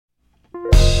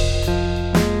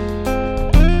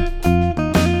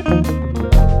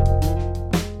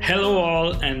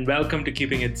and welcome to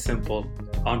Keeping It Simple.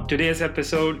 On today's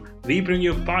episode, we bring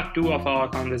you part 2 of our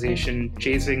conversation,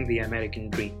 Chasing the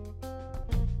American Dream.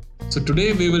 So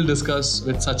today we will discuss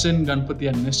with Sachin, Ganpati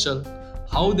and Nishchal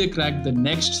how they cracked the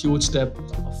next huge step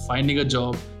of finding a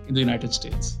job in the United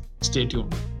States. Stay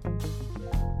tuned.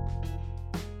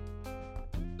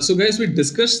 So guys, we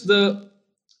discussed the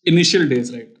initial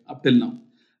days, right, up till now.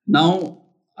 Now,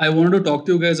 I wanted to talk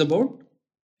to you guys about,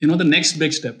 the next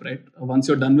big step, right? Once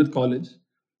you're done with college,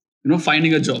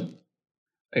 finding a job,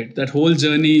 right? That whole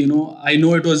journey, I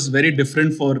know it was very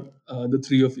different for the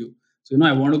three of you. So,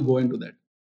 I want to go into that.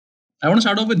 I want to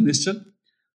start off with Nishchal.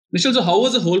 Nishchal, so how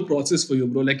was the whole process for you,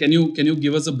 bro? Like, can you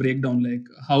give us a breakdown? Like,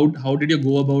 how did you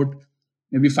go about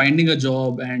maybe finding a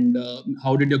job, and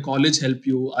how did your college help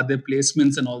you? Are there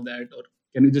placements and all that, or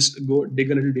can you just go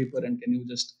dig a little deeper and can you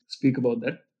just speak about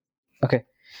that? Okay,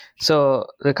 so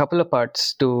there are a couple of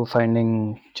parts to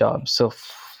finding jobs. So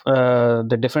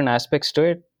the different aspects to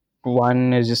it.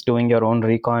 One is just doing your own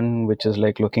recon, which is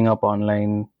like looking up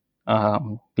online,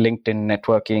 LinkedIn,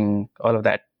 networking, all of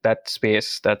that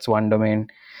space. That's one domain.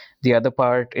 The other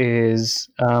part is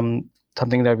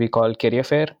something that we call career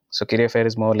fair. So career fair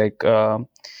is more like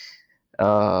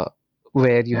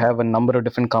where you have a number of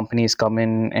different companies come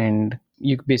in and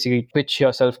you basically pitch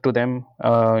yourself to them.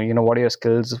 What are your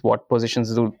skills? What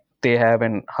positions do they have,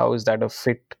 and how is that a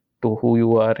fit to who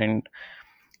you are and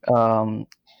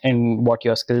what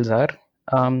your skills are.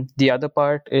 The other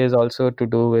part is also to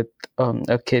do with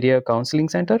a career counseling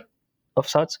center of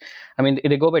sorts. I mean,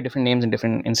 they go by different names in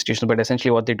different institutions, but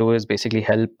essentially what they do is basically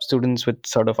help students with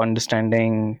sort of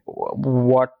understanding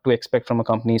what to expect from a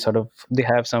company. Sort of, they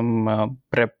have some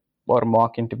prep or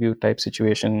mock interview type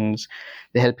situations.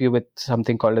 They help you with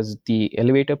something called as the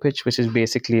elevator pitch, which is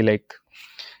basically like,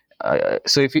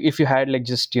 so if you had like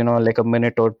just like a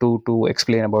minute or two to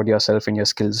explain about yourself and your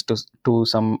skills to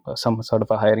some sort of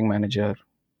a hiring manager,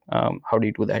 how do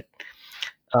you do that?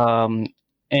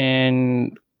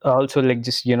 And also like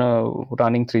just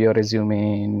running through your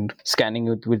resume and scanning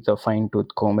it with a fine tooth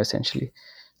comb essentially.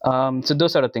 So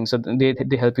those sort of things. So they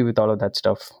help you with all of that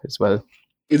stuff as well.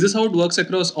 Is this how it works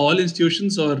across all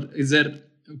institutions, or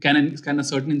can a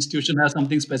certain institution have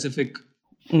something specific?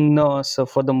 No, so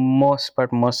for the most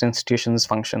part, most institutions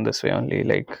function this way only.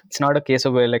 Like, it's not a case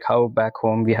of where, like, how back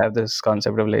home we have this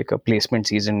concept of like a placement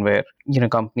season where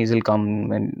companies will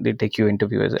come and they take you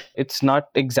interviews. It's not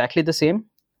exactly the same,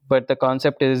 but the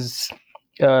concept is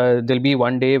there'll be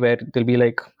one day where there'll be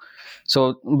like,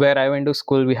 so where I went to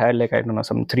school, we had like, I don't know,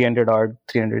 some 300,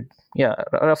 yeah,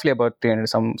 roughly about 300,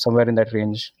 somewhere in that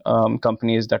range,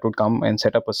 companies that would come and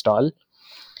set up a stall.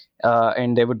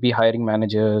 And there would be hiring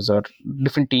managers or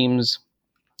different teams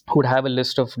who would have a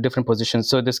list of different positions.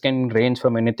 So this can range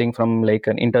from anything from like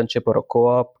an internship or a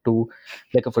co-op to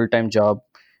like a full-time job.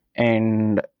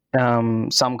 And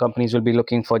some companies will be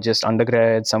looking for just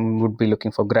undergrads, some would be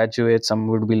looking for graduates, some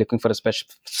would be looking for a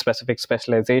specific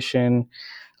specialization,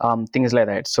 things like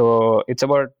that. So it's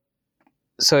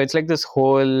like this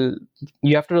whole,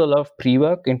 you have to do a lot of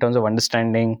pre-work in terms of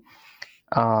understanding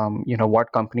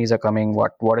what companies are coming,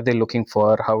 what are they looking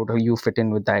for, how do you fit in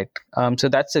with that. So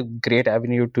that's a great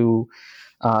avenue to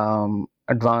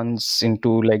advance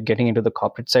into like getting into the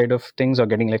corporate side of things or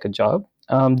getting like a job.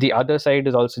 The other side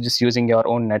is also just using your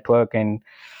own network and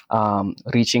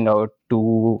reaching out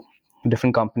to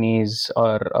different companies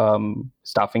or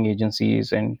staffing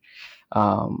agencies, and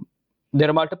there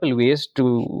are multiple ways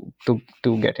to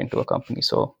get into a company.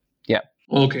 So yeah.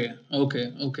 Okay.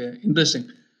 Interesting.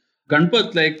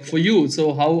 Ganpat, like for you,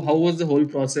 so how was the whole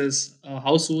process?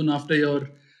 How soon after your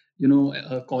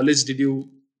college did you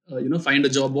find a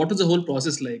job? What was the whole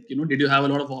process like? Did you have a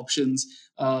lot of options?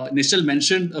 Nishchal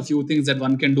mentioned a few things that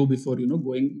one can do before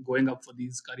going up for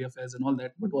these career fairs and all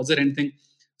that. But was there anything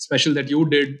special that you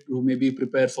did to maybe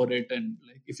prepare for it, and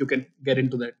like if you can get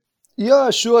into that?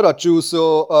 Yeah, sure, Achu.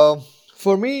 So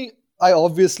for me, I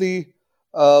obviously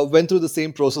went through the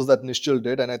same process that Nishchal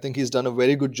did, and I think he's done a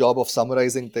very good job of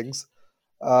summarizing things.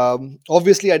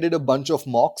 Obviously, I did a bunch of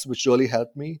mocks, which really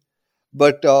helped me.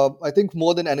 But I think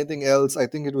more than anything else, I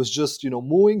think it was just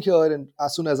moving here, and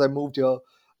as soon as I moved here,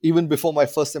 even before my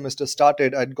first semester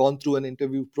started, I'd gone through an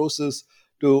interview process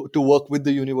to work with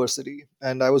the university,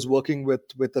 and I was working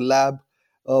with a lab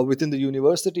within the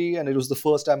university, and it was the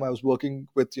first time I was working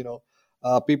with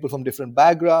people from different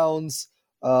backgrounds,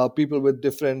 people with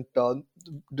different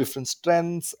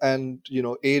strengths and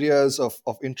areas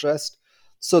of interest.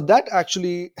 So that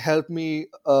actually helped me,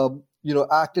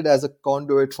 acted as a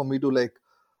conduit for me to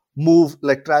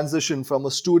transition from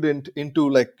a student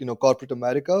into corporate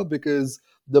America, because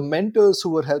the mentors who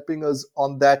were helping us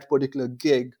on that particular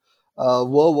gig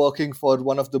were working for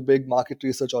one of the big market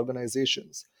research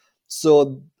organizations.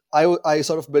 So I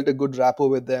sort of built a good rapport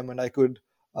with them, and I could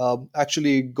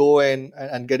actually go in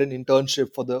and get an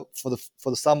internship for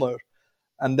the summer.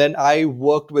 And then I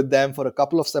worked with them for a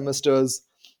couple of semesters,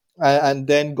 and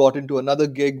then got into another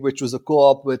gig, which was a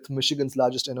co-op with Michigan's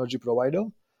largest energy provider.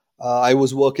 I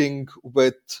was working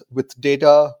with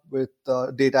data and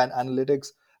analytics,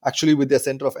 actually with their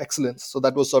center of excellence. So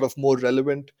that was sort of more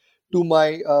relevant to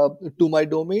my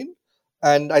domain,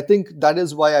 and I think that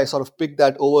is why I sort of picked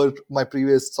that over my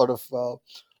previous sort of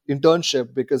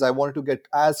internship, because I wanted to get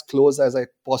as close as I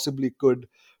possibly could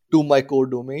to my core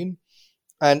domain,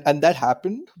 and that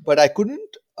happened. But I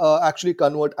couldn't actually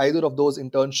convert either of those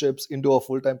internships into a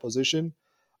full-time position.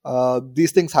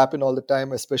 These things happen all the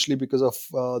time, especially because of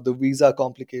the visa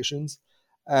complications.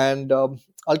 And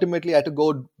ultimately I had to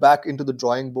go back into the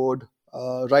drawing board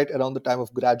right around the time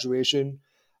of graduation.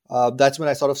 That's when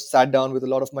I sort of sat down with a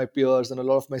lot of my peers and a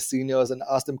lot of my seniors and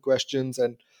asked them questions.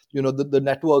 And the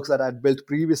networks that I had built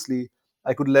previously,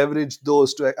 I could leverage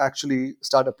those to actually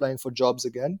start applying for jobs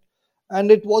again. And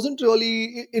it wasn't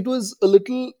really, it was a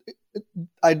little,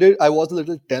 I was a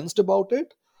little tensed about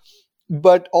it,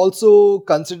 but also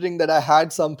considering that I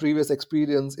had some previous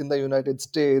experience in the United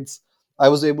States, I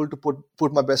was able to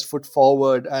put my best foot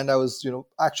forward, and I was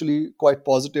actually quite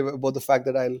positive about the fact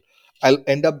that I'll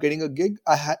end up getting a gig.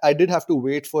 I did have to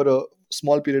wait for a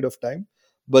small period of time,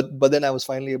 but then I was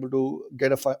finally able to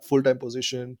get a full time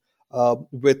position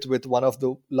with one of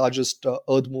the largest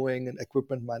earth moving and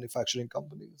equipment manufacturing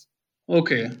companies.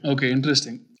 Okay,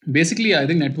 interesting. Basically, I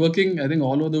think networking, I think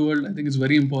all over the world, I think is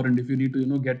very important. If you need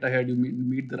to, get ahead, you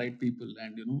meet the right people,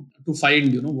 and to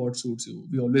find, what suits you.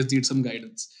 We always need some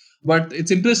guidance. But it's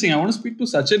interesting. I want to speak to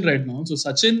Sachin right now. So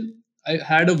Sachin,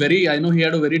 I know he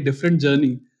had a very different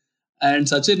journey. And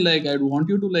Sachin, like, I'd want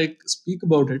you to like speak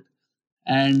about it,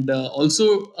 and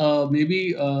also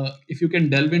maybe if you can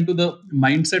delve into the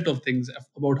mindset of things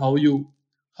about how you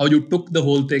took the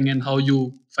whole thing and how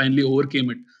you finally overcame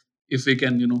it, if we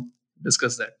can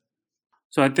discuss that.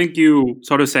 So I think you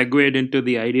sort of segued into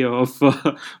the idea of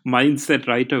mindset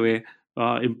right away,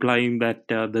 implying that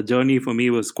the journey for me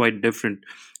was quite different.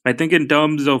 I think in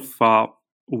terms of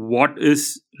what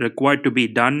is required to be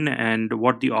done and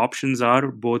what the options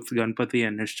are, both Ganpati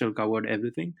and Nishchal covered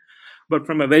everything. But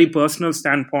from a very personal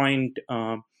standpoint,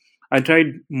 I tried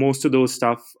most of those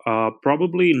stuff.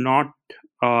 Probably not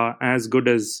as good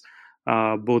as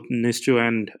both Nishchu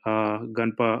and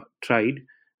Ganpa tried.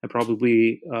 I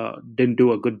probably didn't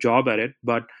do a good job at it,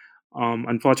 but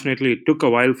unfortunately, it took a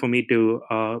while for me to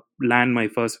land my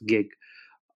first gig.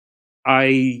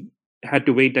 I had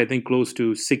to wait, I think, close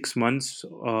to 6 months,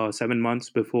 7 months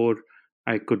before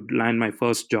I could land my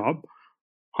first job.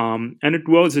 And it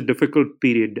was a difficult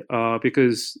period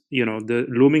because the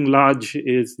looming large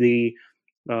is the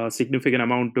significant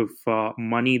amount of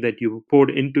money that you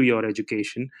poured into your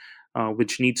education,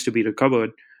 which needs to be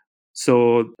recovered.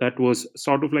 So that was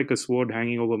sort of like a sword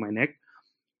hanging over my neck.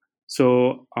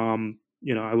 So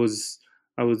I was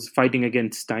fighting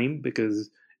against time because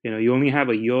you only have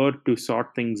a year to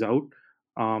sort things out.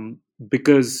 Um,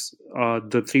 because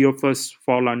the three of us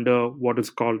fall under what is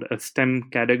called a STEM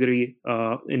category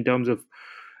in terms of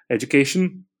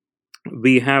education.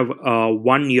 We have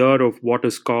 1 year of what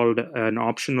is called an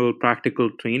optional practical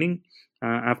training,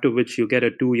 after which you get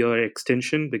a 2 year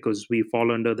extension because we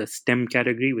fall under the STEM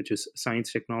category, which is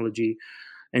science, technology,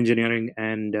 engineering,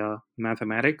 and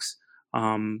mathematics.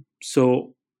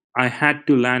 So I had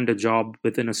to land a job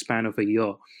within a span of a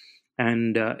year.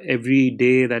 And every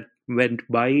day that went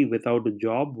by without a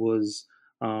job was,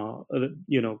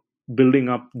 building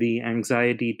up the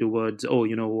anxiety towards, oh,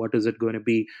 what is it going to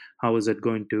be? How is it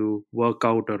going to work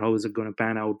out, or how is it going to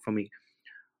pan out for me?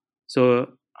 So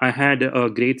I had a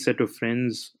great set of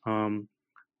friends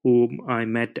whom I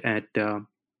met at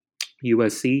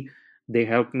USC. They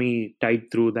helped me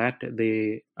tide through that.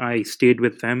 I stayed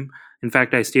with them. In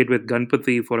fact, I stayed with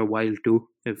Ganpati for a while too,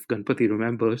 if Ganpati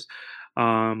remembers.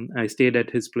 I stayed at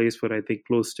his place for, I think,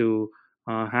 close to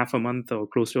half a month or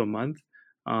close to a month.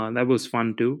 That was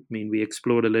fun too. I mean, we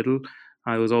explored a little.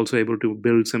 I was also able to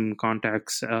build some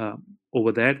contacts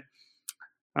over there.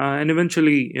 And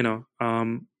eventually,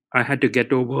 I had to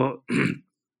get over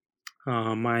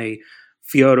my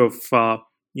fear of,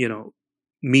 you know,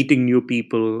 meeting new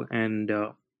people and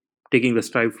taking the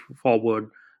strive forward,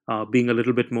 being a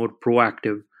little bit more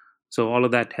proactive. So all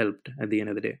of that helped at the end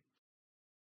of the day.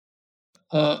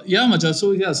 Yeah, Macha.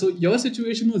 So your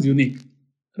situation was unique,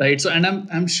 right? So, and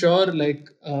I'm sure like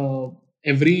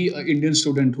every Indian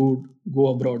student who would go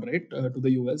abroad, right, to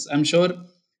the US, I'm sure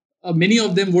many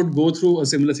of them would go through a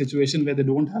similar situation where they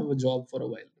don't have a job for a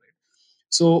while, right?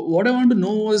 So what I want to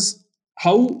know was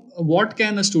how what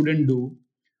can a student do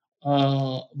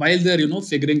while they're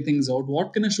figuring things out.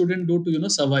 What can a student do to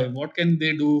survive? What can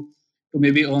they do to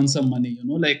maybe earn some money?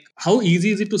 Like how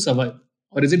easy is it to survive,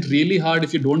 or is it really hard?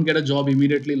 If you don't get a job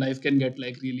immediately, life can get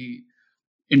like really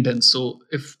intense. So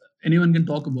if anyone can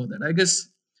talk about that,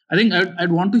 I think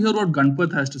I'd want to hear what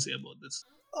Ganpat has to say about this.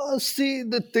 See,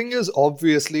 the thing is,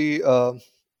 obviously,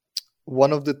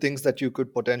 one of the things that you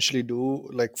could potentially do,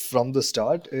 like from the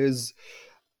start, is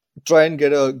try and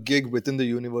get a gig within the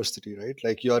university, right?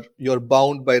 Like you're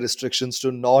bound by restrictions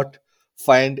to not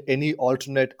find any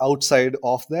alternate outside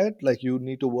of that. Like you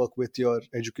need to work with your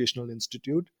educational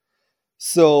institute.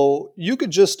 So you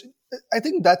could just, I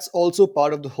think that's also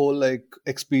part of the whole like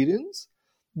experience,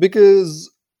 because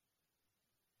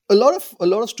a lot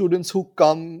of students who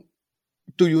come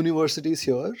to universities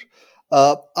here,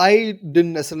 I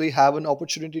didn't necessarily have an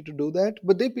opportunity to do that,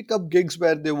 but they pick up gigs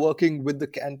where they're working with the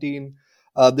canteen,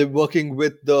 they're working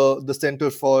with the center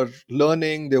for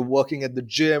learning, they're working at the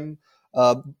gym.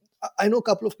 uh, I know a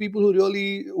couple of people who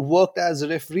really worked as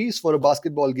referees for a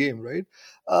basketball game, right?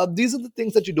 These are the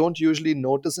things that you don't usually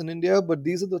notice in India, but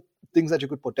these are the things that you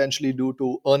could potentially do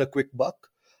to earn a quick buck.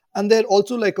 And they're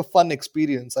also like a fun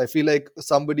experience. I feel like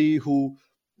somebody who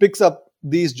picks up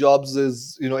these jobs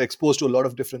is exposed to a lot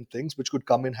of different things which could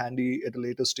come in handy at a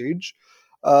later stage.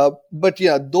 But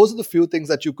yeah, those are the few things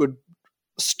that you could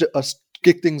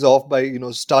kick things off by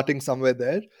starting somewhere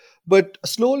there. But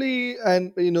slowly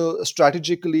and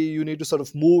strategically, you need to sort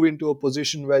of move into a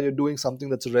position where you're doing something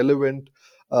that's relevant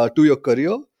to your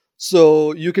career,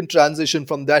 so you can transition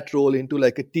from that role into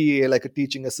like a TA, like a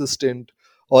teaching assistant,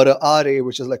 or a RA,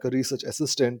 which is like a research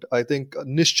assistant. I think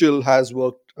Nishchil has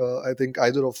worked, I think,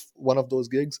 either of one of those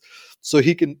gigs, so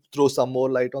he can throw some more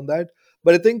light on that.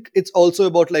 But I think it's also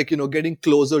about like getting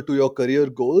closer to your career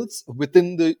goals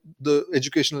within the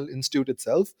educational institute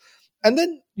itself, and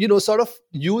then sort of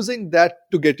using that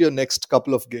to get your next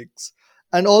couple of gigs.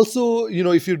 And also,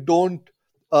 if you don't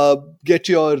get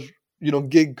your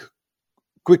gig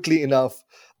quickly enough,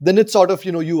 then it's sort of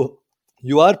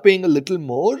you are paying a little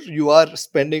more, you are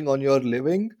spending on your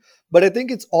living. But I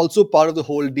think it's also part of the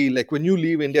whole deal. Like when you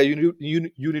leave India,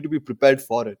 you need to be prepared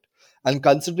for it. And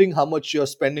considering how much you're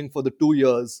spending for the 2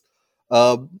 years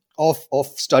uh, of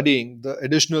studying, the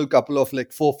additional couple of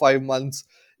like 4 5 months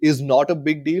is not a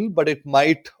big deal. But it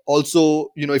might also,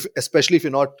 if especially if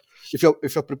you're not, if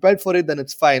you're prepared for it, then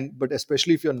it's fine. But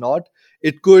especially if you're not,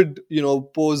 it could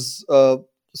pose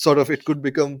sort of, it could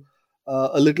become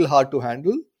a little hard to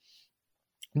handle.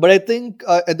 But I think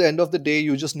at the end of the day,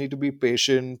 you just need to be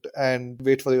patient and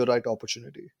wait for your right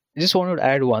opportunity. I just wanted to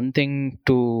add one thing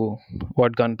to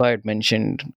what Ganpa had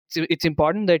mentioned. It's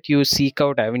important that you seek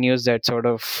out avenues that sort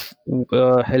of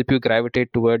help you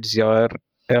gravitate towards your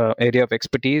area of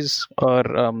expertise, or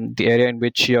the area in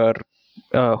which you're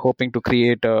hoping to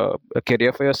create a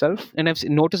career for yourself. And I've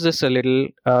noticed this a little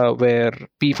where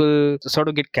people sort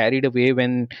of get carried away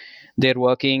when they're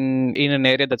working in an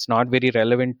area that's not very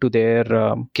relevant to their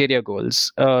career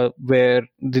goals, where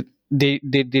they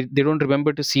don't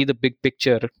remember to see the big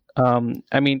picture.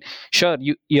 I mean, sure,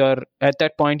 you're at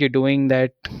that point, you're doing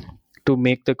that to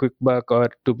make the quick buck or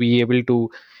to be able to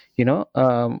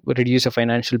reduce a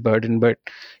financial burden, but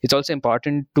it's also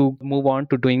important to move on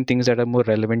to doing things that are more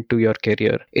relevant to your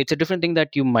career. It's a different thing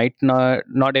that you might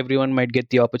not everyone might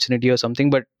get the opportunity or something,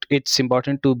 but it's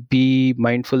important to be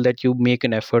mindful that you make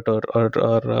an effort,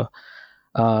 or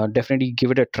definitely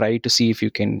give it a try to see if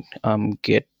you can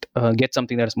get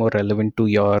something that is more relevant to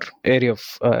your area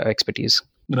of expertise.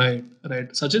 Right, right.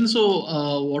 Sachin,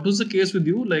 so what was the case with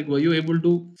you? Like, were you able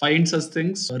to find such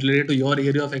things related to your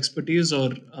area of expertise, or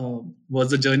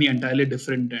was the journey entirely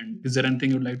different? And is there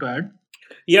anything you'd like to add?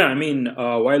 Yeah, I mean,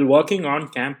 while working on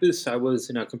campus, I was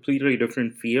in a completely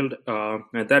different field.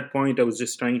 At that point, I was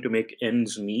just trying to make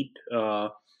ends meet.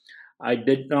 I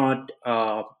did not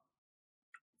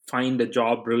find a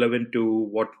job relevant to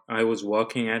what I was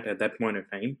working at that point in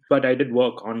time, but I did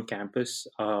work on campus,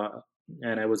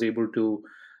 and I was able to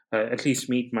at least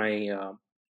meet my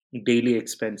daily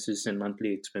expenses and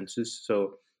monthly expenses.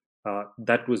 So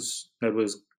that was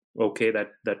okay.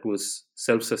 That was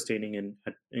self-sustaining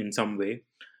in some way.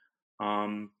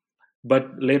 Um, but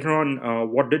later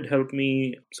on, what did help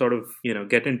me sort of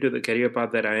get into the career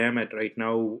path that I am at right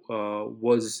now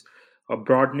was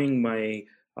broadening my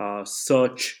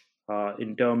search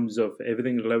in terms of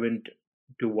everything relevant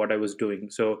to what I was doing.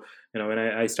 So when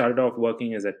I started off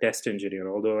working as a test engineer,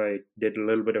 although I did a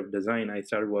little bit of design, I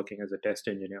started working as a test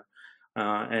engineer,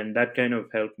 and that kind of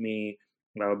helped me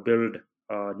build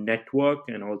network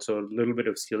and also a little bit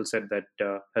of skill set that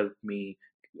helped me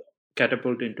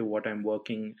catapult into what I'm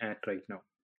working at right now.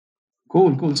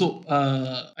 Cool, cool. So,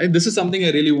 this is something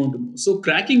I really want to know. So,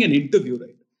 cracking an interview,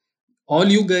 right? All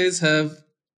you guys have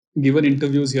given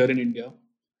interviews here in India,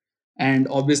 and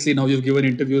obviously now you've given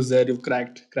interviews there, you've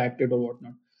cracked it or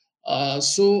whatnot.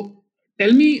 So,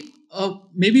 tell me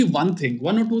maybe one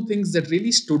or two things that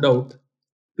really stood out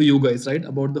to you guys, right,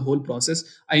 about the whole process.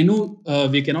 I know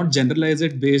we cannot generalize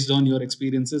it based on your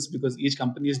experiences because each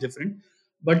company is different,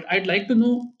 but I'd like to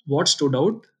know what stood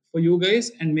out for you guys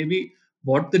and maybe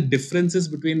what the difference is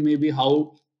between maybe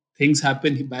how things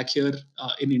happen back here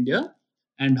in India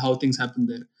and how things happen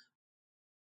there.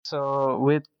 So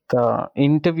with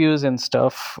interviews and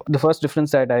stuff, the first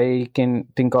difference that I can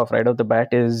think of right off the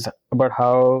bat is about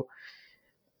how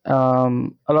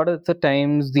a lot of the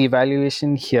times the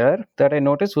evaluation here that I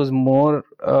noticed was more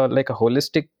like a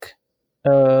holistic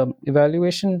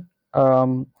evaluation.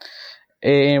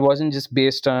 It wasn't just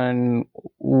based on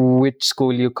which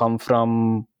school you come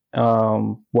from,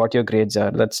 what your grades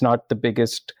are. That's not the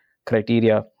biggest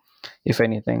criteria, if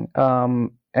anything.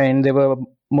 And they were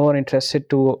more interested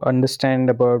to understand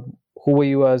about who are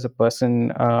you as a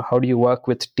person, how do you work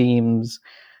with teams,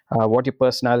 what your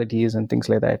personality is, and things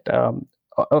like that.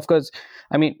 Of course,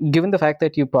 I mean, given the fact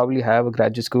that you probably have a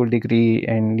graduate school degree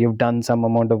and you've done some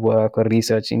amount of work or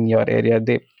research in your area,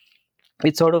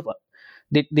 it's sort of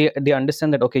they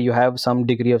understand that okay, you have some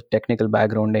degree of technical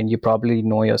background and you probably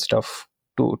know your stuff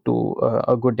to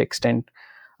a good extent.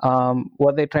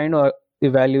 What they're trying to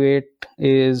evaluate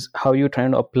is how you're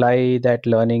trying to apply that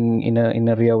learning in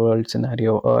a real world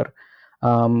scenario, or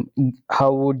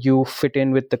how would you fit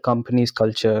in with the company's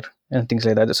culture and things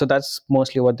like that. So that's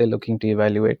mostly what they're looking to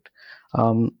evaluate.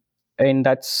 And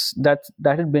that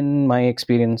had been my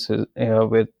experiences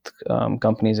with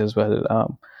companies as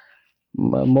well.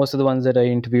 Most of the ones that I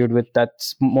interviewed with,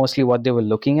 that's mostly what they were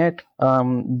looking at.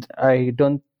 I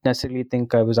don't necessarily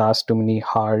think I was asked too many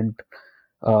hard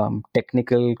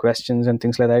technical questions and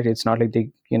things like that. It's not like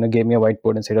they gave me a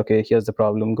whiteboard and said, okay, here's the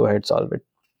problem, go ahead, solve it.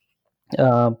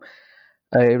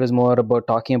 It was more about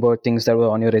talking about things that were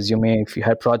on your resume. If you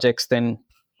had projects, then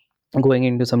going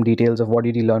into some details of what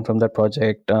did you learn from that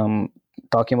project.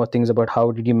 Talking about things about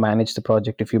how did you manage the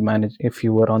project if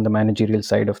you were on the managerial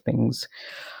side of things.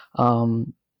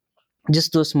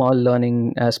 Just those small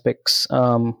learning aspects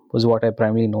was what I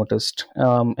primarily noticed.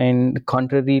 And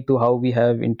contrary to how we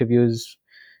have interviews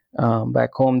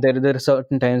back home, there are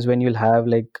certain times when you'll have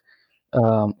like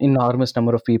enormous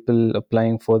number of people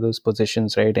applying for those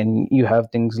positions, right? And you have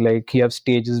things like you have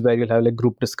stages where you'll have like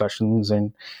group discussions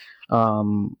and a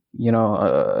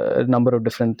number of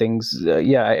different things.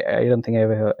 I don't think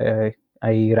I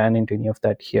ran into any of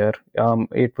that here.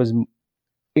 It was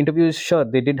interviews, sure,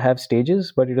 they did have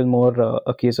stages, but it was more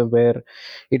a case of where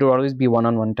it would always be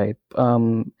one-on-one type.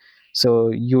 So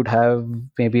you'd have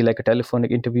maybe like a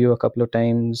telephonic interview a couple of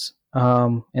times,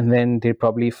 and then they'd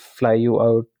probably fly you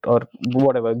out or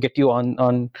whatever, get you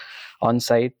on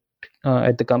site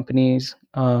at the companies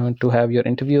to have your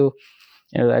interview.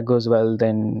 And if that goes well,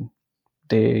 then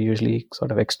they usually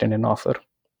sort of extend an offer.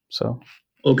 So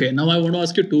Okay, now I want to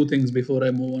ask you two things before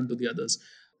I move on to the others.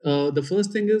 The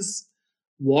first thing is,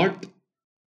 what,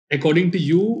 according to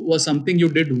you, was something you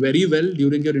did very well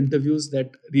during your interviews that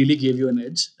really gave you an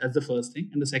edge? That's the first thing.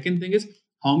 And the second thing is,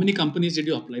 how many companies did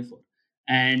you apply for?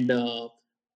 And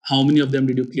how many of them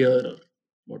did you clear or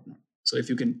whatnot? So if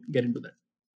you can get into that.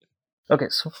 okay,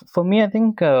 so for me, I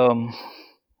think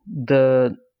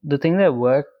the thing that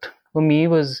worked for me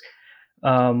was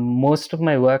most of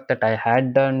my work that I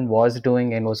had done, was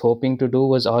doing, and was hoping to do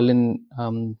was all in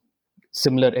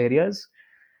similar areas.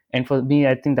 And for me,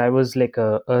 I think that was like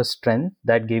a strength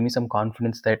that gave me some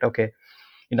confidence that okay,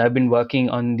 I've been working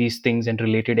on these things in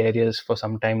related areas for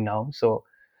some time now, so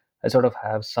I sort of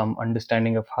have some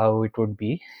understanding of how it would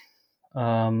be.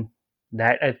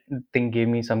 That I think gave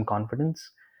me some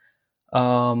confidence.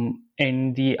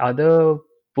 And the other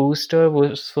booster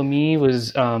was for me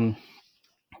was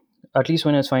at least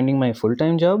when I was finding my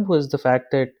full-time job, was the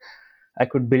fact that I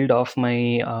could build off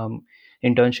my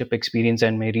internship experience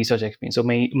and my research experience. So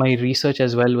my research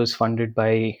as well was funded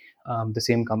by the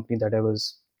same company that I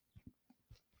was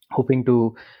hoping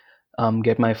to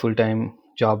get my full-time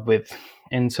job with.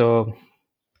 And so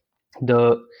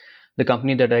the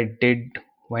company that I did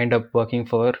wind up working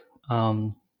for,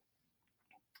 I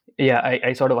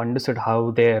sort of understood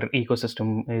how their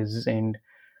ecosystem is and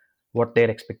what their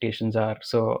expectations are.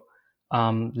 So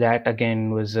that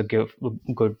again was a good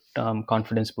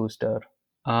confidence booster.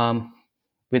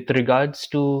 With regards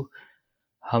to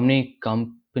how many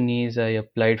companies I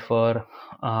applied for,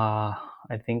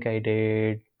 I think I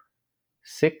did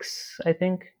six, I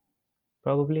think,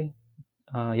 probably.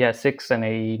 Yeah, six, and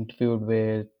I interviewed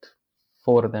with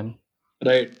four of them.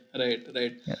 Right, right,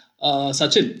 right. Yeah.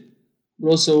 Sachin,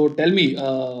 bro, so tell me,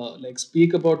 like,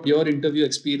 speak about your interview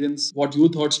experience, what you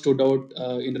thought stood out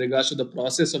in regards to the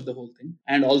process of the whole thing.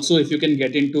 And also, if you can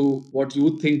get into what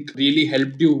you think really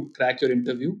helped you crack your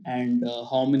interview, and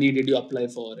how many did you apply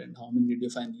for, and how many did you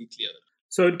finally clear?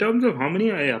 So, in terms of how many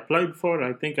I applied for,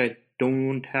 I think I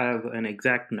don't have an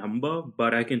exact number,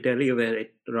 but I can tell you that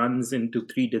it runs into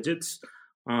three digits.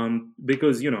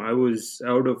 Because I was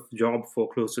out of job for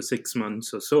close to 6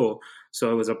 months or so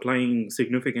I was applying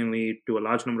significantly to a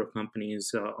large number of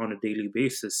companies on a daily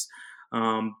basis.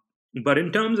 Um, but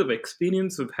in terms of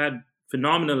experience, I've had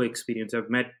phenomenal experience.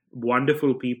 I've met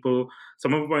wonderful people.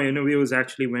 Some of my interviews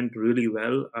actually went really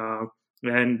well,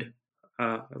 and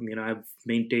I've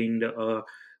maintained a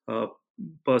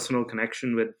personal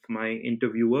connection with my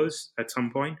interviewers at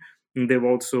some point. And they've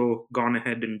also gone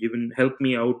ahead and given helped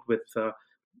me out with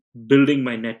building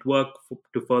my network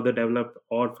to further develop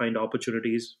or find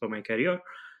opportunities for my career.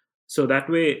 So that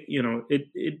way,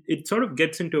 it sort of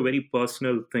gets into a very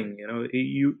personal thing.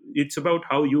 It's about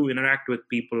how you interact with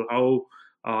people, how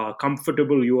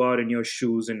comfortable you are in your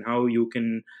shoes, and how you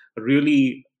can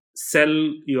really sell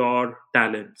your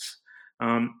talents.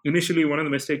 Initially, one of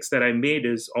the mistakes that I made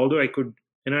is, although I could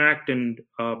interact and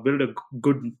build a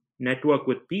good network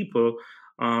with people,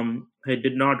 I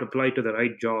did not apply to the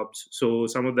right jobs. So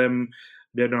some of them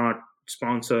did not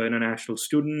sponsor international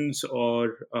students,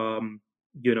 or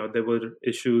there were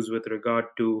issues with regard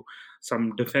to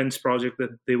some defense project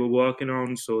that they were working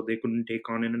on, so they couldn't take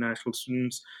on international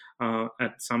students.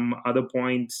 At some other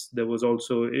points, there was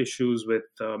also issues with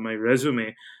my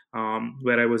resume,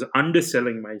 where I was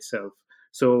underselling myself.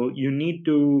 So you need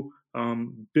to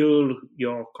build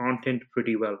your content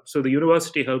pretty well. So the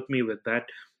university helped me with that.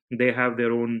 They have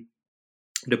their own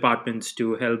departments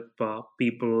to help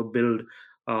people build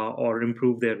or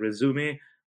improve their resume.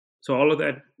 So all of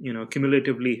that,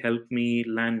 cumulatively helped me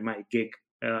land my gig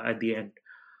at the end.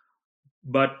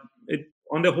 But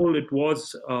on the whole, it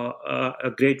was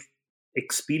a great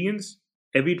experience.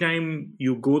 Every time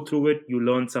you go through it, you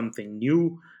learn something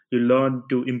new. You learn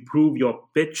to improve your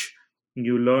pitch.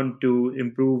 You learn to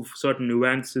improve certain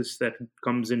nuances that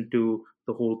comes into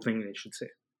the whole thing, I should say.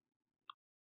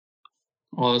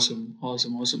 Awesome,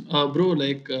 awesome, awesome. Bro,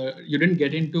 like, you didn't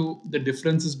get into the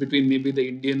differences between maybe the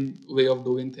Indian way of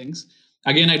doing things.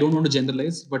 Again, I don't want to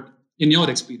generalize, but in your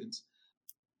experience.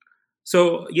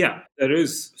 So yeah, there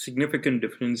is significant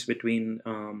difference between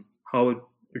how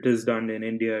it is done in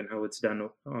India and how it's done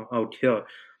out here.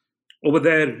 Over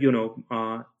there,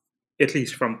 at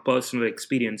least from personal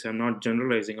experience, I'm not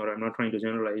generalizing, or I'm not trying to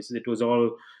generalize. It was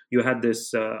all, you had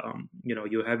this,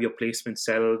 you have your placement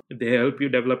cell. They help you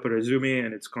develop a resume,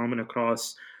 and it's common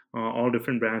across all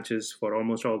different branches for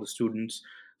almost all the students.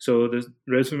 So the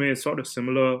resume is sort of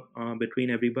similar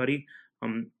between everybody.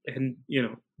 And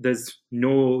there's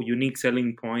no unique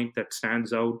selling point that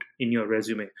stands out in your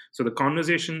resume. So the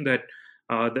conversation that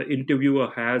the interviewer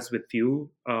has with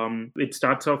you, it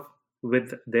starts off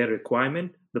with their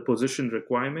requirement, the position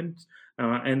requirements,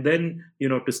 and then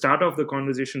to start off the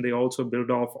conversation, they also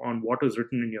build off on what is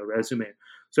written in your resume.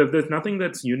 So if there's nothing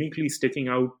that's uniquely sticking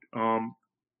out,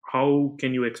 how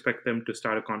can you expect them to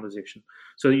start a conversation?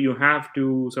 So you have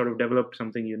to sort of develop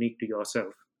something unique to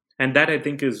yourself, and that I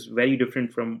think is very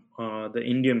different from the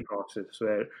Indian process,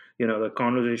 where the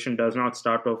conversation does not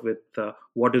start off with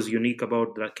what is unique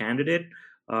about the candidate.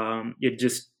 It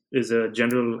just is a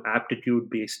general aptitude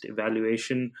based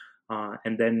evaluation,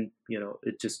 and then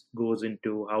it just goes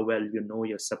into how well you know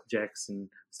your subjects and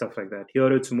stuff like that.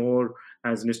 Here it's more,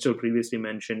 as Nishchal previously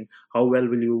mentioned, how well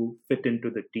will you fit into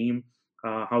the team?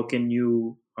 How can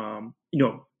you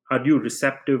are you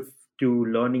receptive to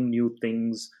learning new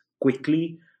things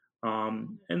quickly?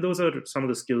 And those are some of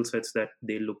the skill sets that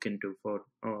they look into for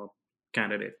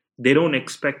candidate. They don't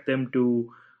expect them to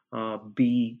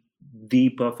be the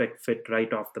perfect fit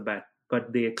right off the bat,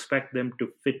 but they expect them to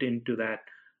fit into that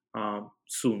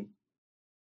soon.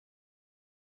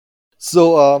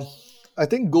 So I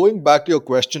think going back to your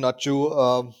question,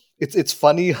 Achu, it's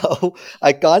funny how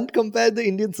I can't compare the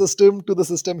Indian system to the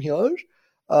system here,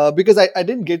 because I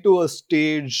didn't get to a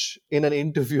stage in an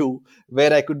interview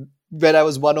where I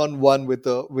was one on one with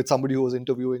somebody who was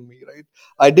interviewing me. Right,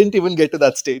 I didn't even get to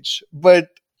that stage, but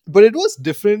it was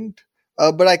different.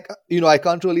 But I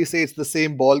can't really say it's the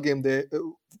same ball game there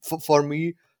for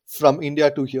me from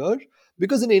India to here,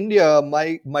 because in India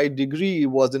my degree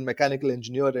was in mechanical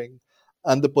engineering,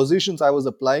 and the positions I was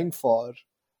applying for,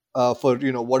 for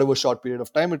whatever short period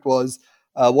of time it was.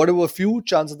 Whatever few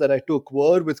chances that I took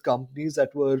were with companies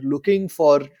that were looking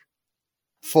for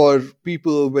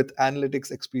people with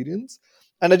analytics experience,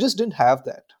 and I just didn't have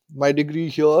that. My degree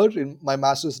here, in my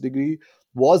master's degree,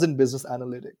 was in business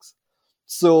analytics.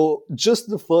 So just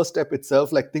the first step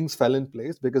itself, like, things fell in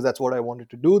place because that's what I wanted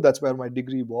to do. That's where my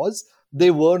degree was.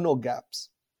 There were no gaps.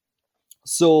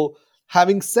 So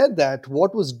having said that,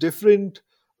 what was different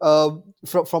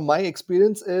from my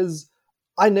experience is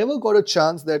I never got a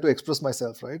chance there to express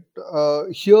myself, right?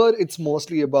 Here it's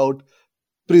mostly about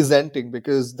presenting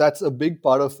because that's a big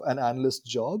part of an analyst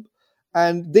job,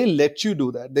 and they let you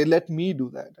do that. They let me do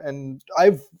that. And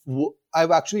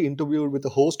I've actually interviewed with a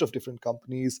host of different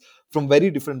companies from very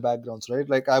different backgrounds, right?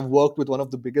 Like, I've worked with one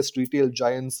of the biggest retail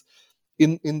giants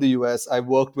in the US. I've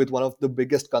worked with one of the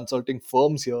biggest consulting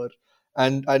firms here,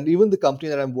 and even the company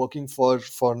that I'm working for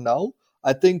now.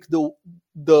 I think the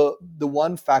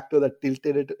one factor that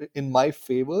tilted it in my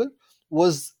favor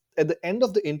was at the end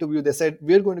of the interview. They said,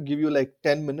 we're going to give you like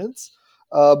 10 minutes,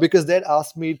 because they'd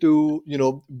asked me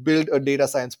to build a data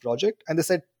science project, and they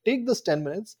said, take this 10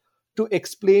 minutes to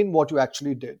explain what you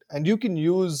actually did, and you can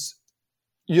use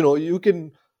you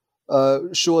can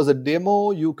show us a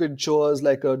demo, you can show us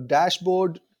like a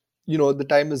dashboard. The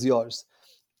time is yours.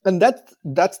 And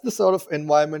that's the sort of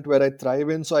environment where I thrive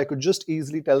in. So I could just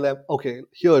easily tell them, okay,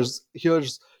 here's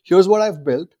what I've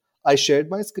built. I shared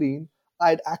my screen.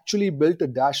 I'd actually built a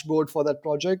dashboard for that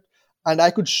project, and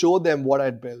I could show them what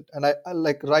I'd built. And I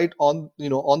like, right on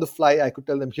the fly, I could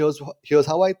tell them, here's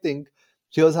how I think,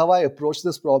 here's how I approach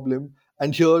this problem,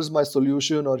 and here's my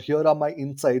solution, or here are my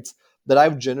insights that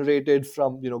I've generated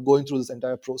from going through this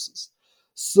entire process.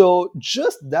 So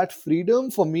just that freedom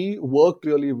for me worked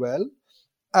really well.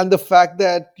 And the fact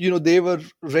that they were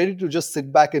ready to just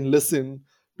sit back and listen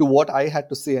to what I had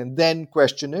to say and then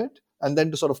question it, and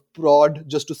then to sort of prod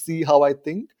just to see how I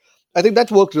think that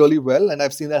worked really well. And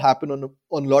I've seen that happen on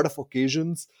a lot of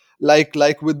occasions, like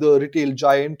with the retail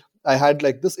giant. I had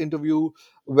like this interview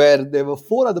where there were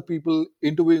four other people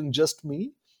interviewing just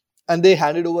me, and they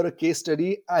handed over a case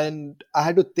study, and I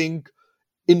had to think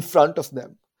in front of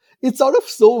them. It's sort of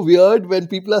so weird when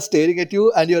people are staring at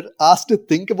you and you're asked to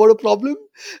think about a problem.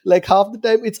 Like, half the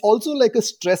time, it's also like a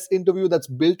stress interview that's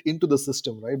built into the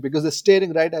system, right? Because they're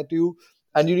staring right at you,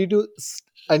 and you need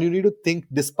to think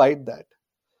despite that.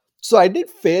 So I did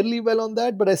fairly well on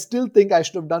that, but I still think I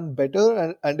should have done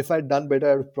better. And if I'd done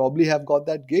better, I would probably have got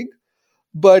that gig.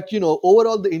 But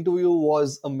overall, the interview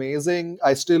was amazing.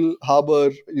 I still harbor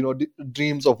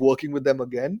dreams of working with them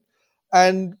again,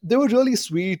 and they were really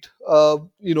sweet.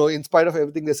 In spite of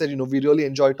everything, they said, we really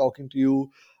enjoyed talking to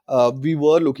you. We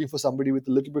were looking for somebody with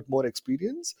a little bit more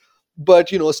experience, but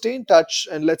stay in touch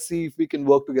and let's see if we can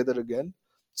work together again.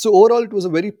 So overall, it was a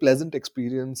very pleasant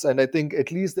experience, and I think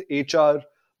at least the HR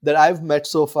that I've met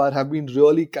so far have been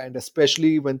really kind,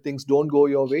 especially when things don't go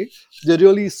your way. They're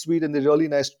really sweet, and they're really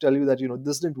nice to tell you that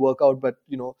this didn't work out, but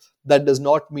that does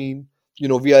not mean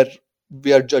we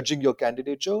are judging your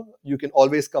candidature. You can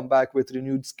always come back with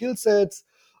renewed skill sets,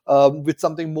 with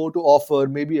something more to offer,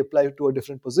 maybe apply to a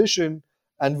different position,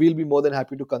 and we'll be more than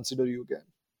happy to consider you again.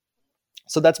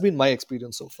 So that's been my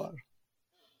experience so far.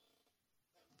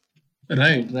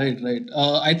 Right.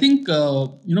 I think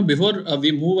before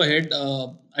we move ahead,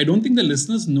 I don't think the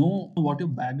listeners know what your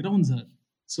backgrounds are.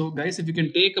 So, guys, if you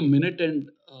can take a minute and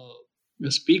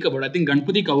speak about. I think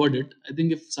Ganpati covered it. I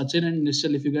think if Sachin and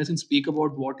Nishal, if you guys can speak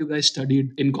about what you guys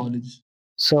studied in college.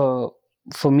 So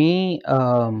for me,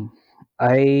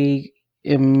 I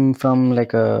am from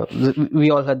like we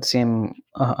all had the same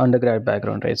undergrad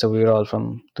background, right? So we were all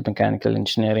from the mechanical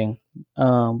engineering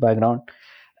background,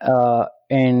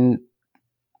 and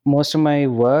most of my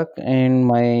work and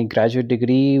my graduate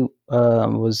degree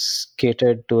was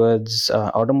catered towards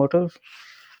automotive,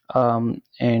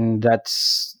 and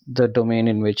that's the domain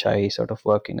in which I sort of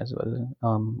work in as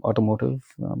well, automotive.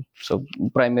 So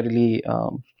primarily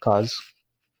cars.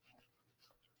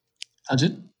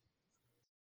 Sachin?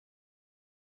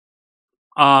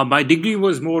 My degree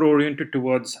was more oriented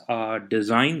towards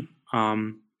design,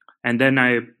 and then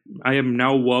I am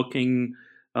now working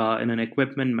in an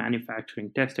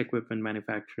test equipment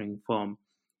manufacturing firm.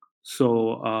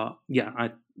 So yeah,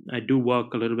 I do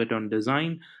work a little bit on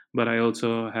design, but I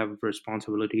also have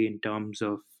responsibility in terms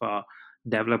of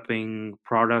developing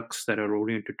products that are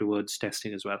oriented towards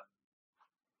testing as well.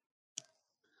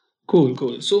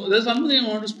 Cool. So there's one more thing I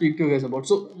want to speak to you guys about.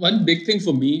 So one big thing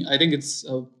for me, I think it's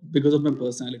because of my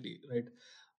personality, right?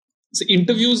 So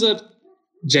interviews are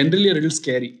generally a little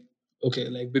scary. Okay,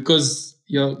 like because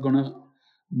you're gonna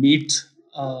meet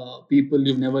people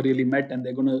you've never really met, and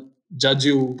they're gonna judge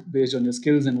you based on your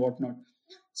skills and whatnot.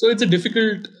 So it's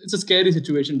a scary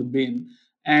situation to be in.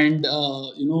 And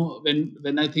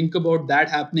when I think about that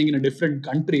happening in a different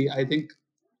country, I think,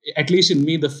 at least in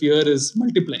me, the fear is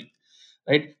multiplying.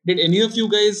 Right? Did any of you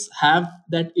guys have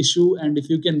that issue? And if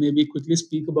you can maybe quickly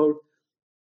speak about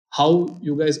how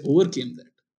you guys overcame that.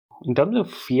 In terms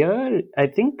of fear, I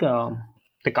think a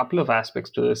couple of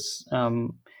aspects to this.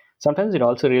 Sometimes it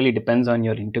also really depends on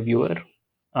your interviewer,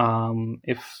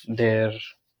 if they're,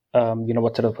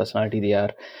 what sort of personality they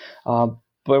are.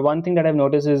 But one thing that I've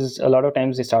noticed is a lot of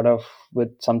times they start off with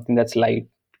something that's light,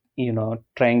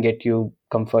 try and get you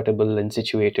comfortable and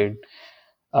situated.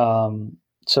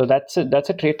 So that's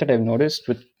a trait that I've noticed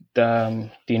with the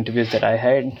interviews that I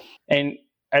had. And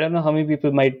I don't know how many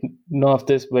people might know of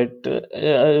this, but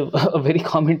a very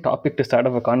common topic to start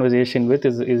off a conversation with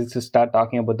is to start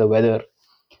talking about the weather.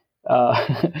 Uh,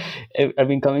 I've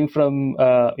been coming from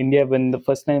India. When the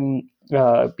first time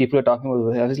people are talking about the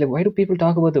weather, I was like, why do people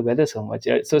talk about the weather so much?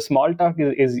 So small talk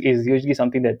is usually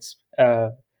something that's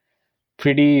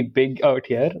pretty big out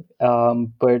here.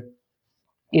 But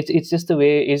it's just the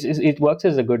way it works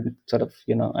as a good sort of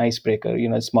icebreaker.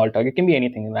 Small talk. It can be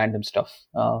anything, random stuff.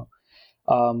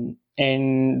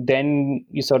 And then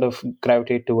you sort of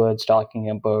gravitate towards talking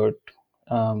about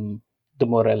the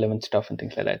more relevant stuff and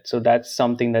things like that. So that's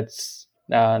something that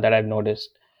I've noticed.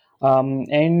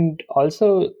 And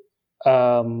also,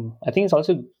 I think it's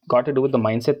also got to do with the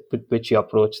mindset with which you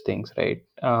approach things, right?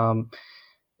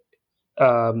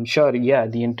 Sure, yeah,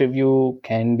 the interview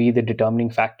can be the determining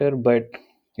factor, but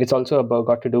it's also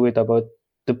got to do with about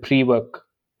the pre-work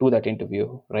to that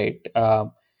interview, right?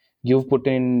 You've put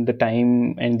in the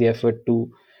time and the effort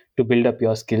to build up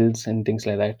your skills and things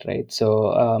like that, right?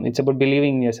 So it's about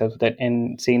believing in yourself that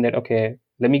and saying that, okay,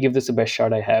 let me give this the best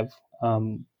shot I have.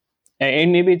 And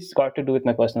maybe it's got to do with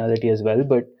my personality as well,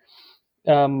 but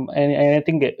and I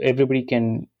think everybody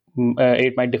can.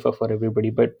 It might differ for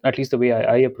everybody, but at least the way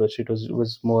I approached it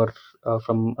was more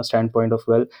from a standpoint of,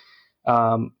 well,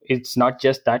 it's not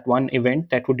just that one event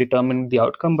that would determine the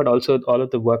outcome, but also all of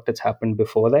the work that's happened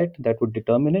before that would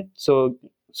determine it. So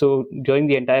during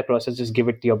the entire process, just give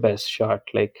it your best shot.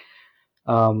 Like,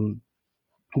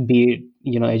 be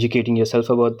it educating yourself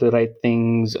about the right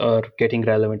things, or getting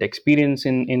relevant experience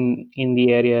in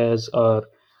the areas, or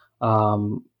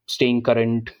staying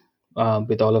current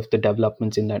with all of the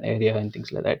developments in that area and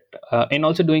things like that, and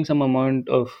also doing some amount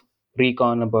of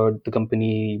recon about the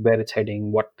company, where it's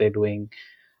heading, what they're doing,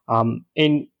 and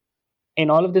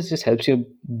all of this just helps you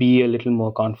be a little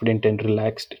more confident and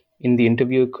relaxed in the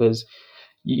interview, because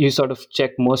you sort of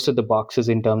check most of the boxes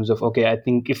in terms of, okay, I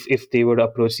think if they were to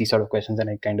approach these sort of questions, then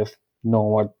I kind of know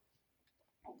what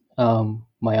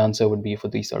my answer would be for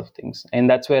these sort of things. And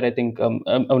that's where I think a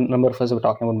number of us were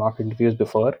talking about mock interviews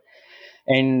before,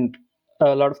 and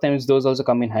a lot of times those also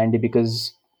come in handy,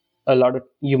 because a lot of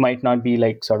you might not be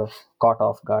like sort of caught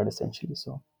off guard essentially.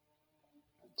 So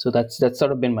that's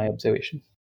sort of been my observation.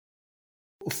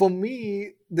 For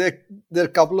me, there are a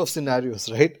couple of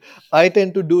scenarios, right? I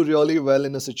tend to do really well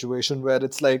in a situation where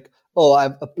it's like, oh,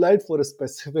 I've applied for a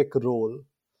specific role,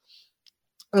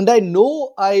 and I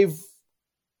know I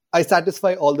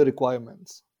satisfy all the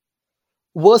requirements,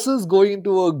 versus going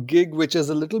into a gig which is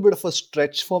a little bit of a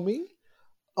stretch for me,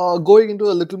 going into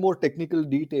a little more technical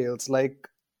details. Like,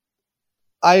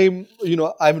 I'm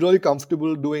really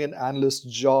comfortable doing an analyst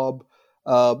job,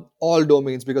 all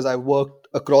domains, because I worked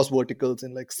across verticals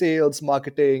in like sales,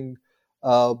 marketing,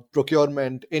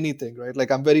 procurement, anything, right? Like,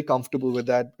 I'm very comfortable with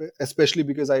that, especially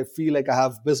because I feel like I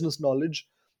have business knowledge,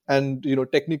 and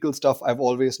technical stuff I've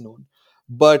always known.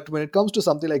 But when it comes to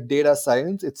something like data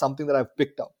science, it's something that I've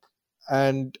picked up,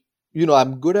 and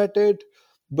I'm good at it.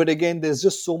 But again, there's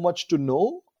just so much to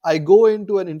know. I go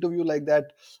into an interview like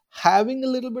that having a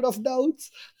little bit of doubts,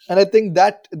 and I think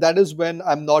that is when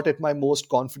I'm not at my most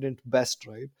confident best,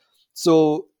 right?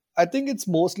 So I think it's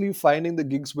mostly finding the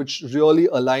gigs which really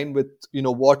align with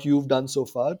what you've done so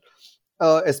far,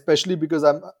 especially because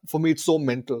for me it's so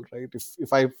mental, right?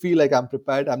 If I feel like I'm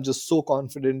prepared, I'm just so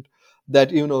confident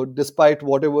that despite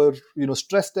whatever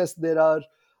stress tests there are,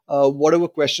 whatever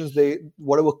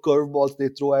whatever curveballs they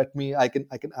throw at me, I can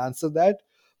answer that.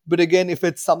 But again, if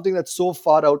it's something that's so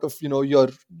far out of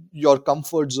your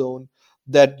comfort zone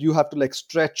that you have to like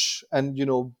stretch and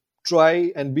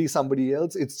try and be somebody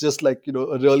else, it's just like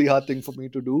a really hard thing for me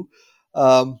to do.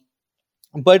 um,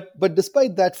 but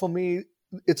despite that, for me,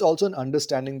 it's also an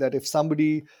understanding that if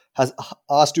somebody has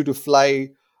asked you to fly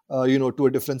to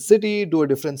a different city, to a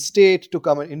different state, to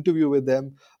come and interview with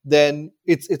them, then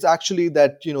it's actually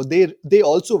that they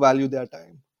also value their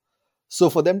time. So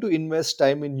for them to invest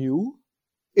time in you,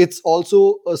 it's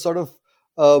also a sort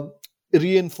of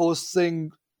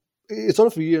reinforcing. It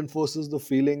sort of reinforces the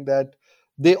feeling that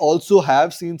they also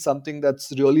have seen something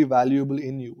that's really valuable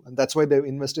in you, and that's why they've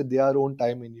invested their own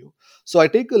time in you. So I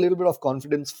take a little bit of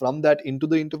confidence from that into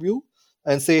the interview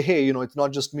and say, hey, it's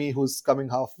not just me who's coming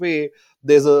halfway.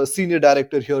 There's a senior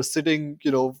director here sitting,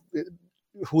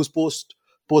 who's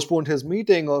postponed his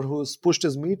meeting or who's pushed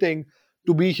his meeting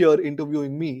to be here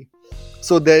interviewing me.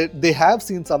 So they have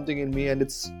seen something in me, and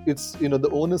it's the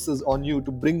onus is on you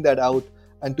to bring that out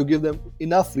and to give them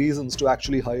enough reasons to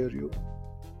actually hire you.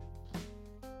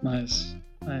 Nice.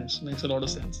 Makes a lot of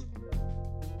sense.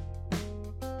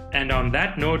 And on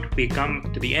that note, we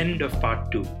come to the end of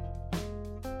part 2.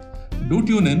 Do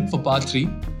tune in for part 3,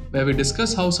 where we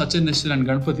discuss how Sachin, Nishchal and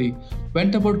Ganpati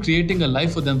went about creating a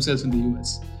life for themselves in the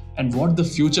US and what the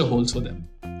future holds for them.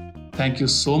 Thank you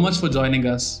so much for joining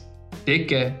us. Take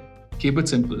care. Keep it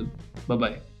simple.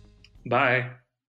 Bye-bye. Bye.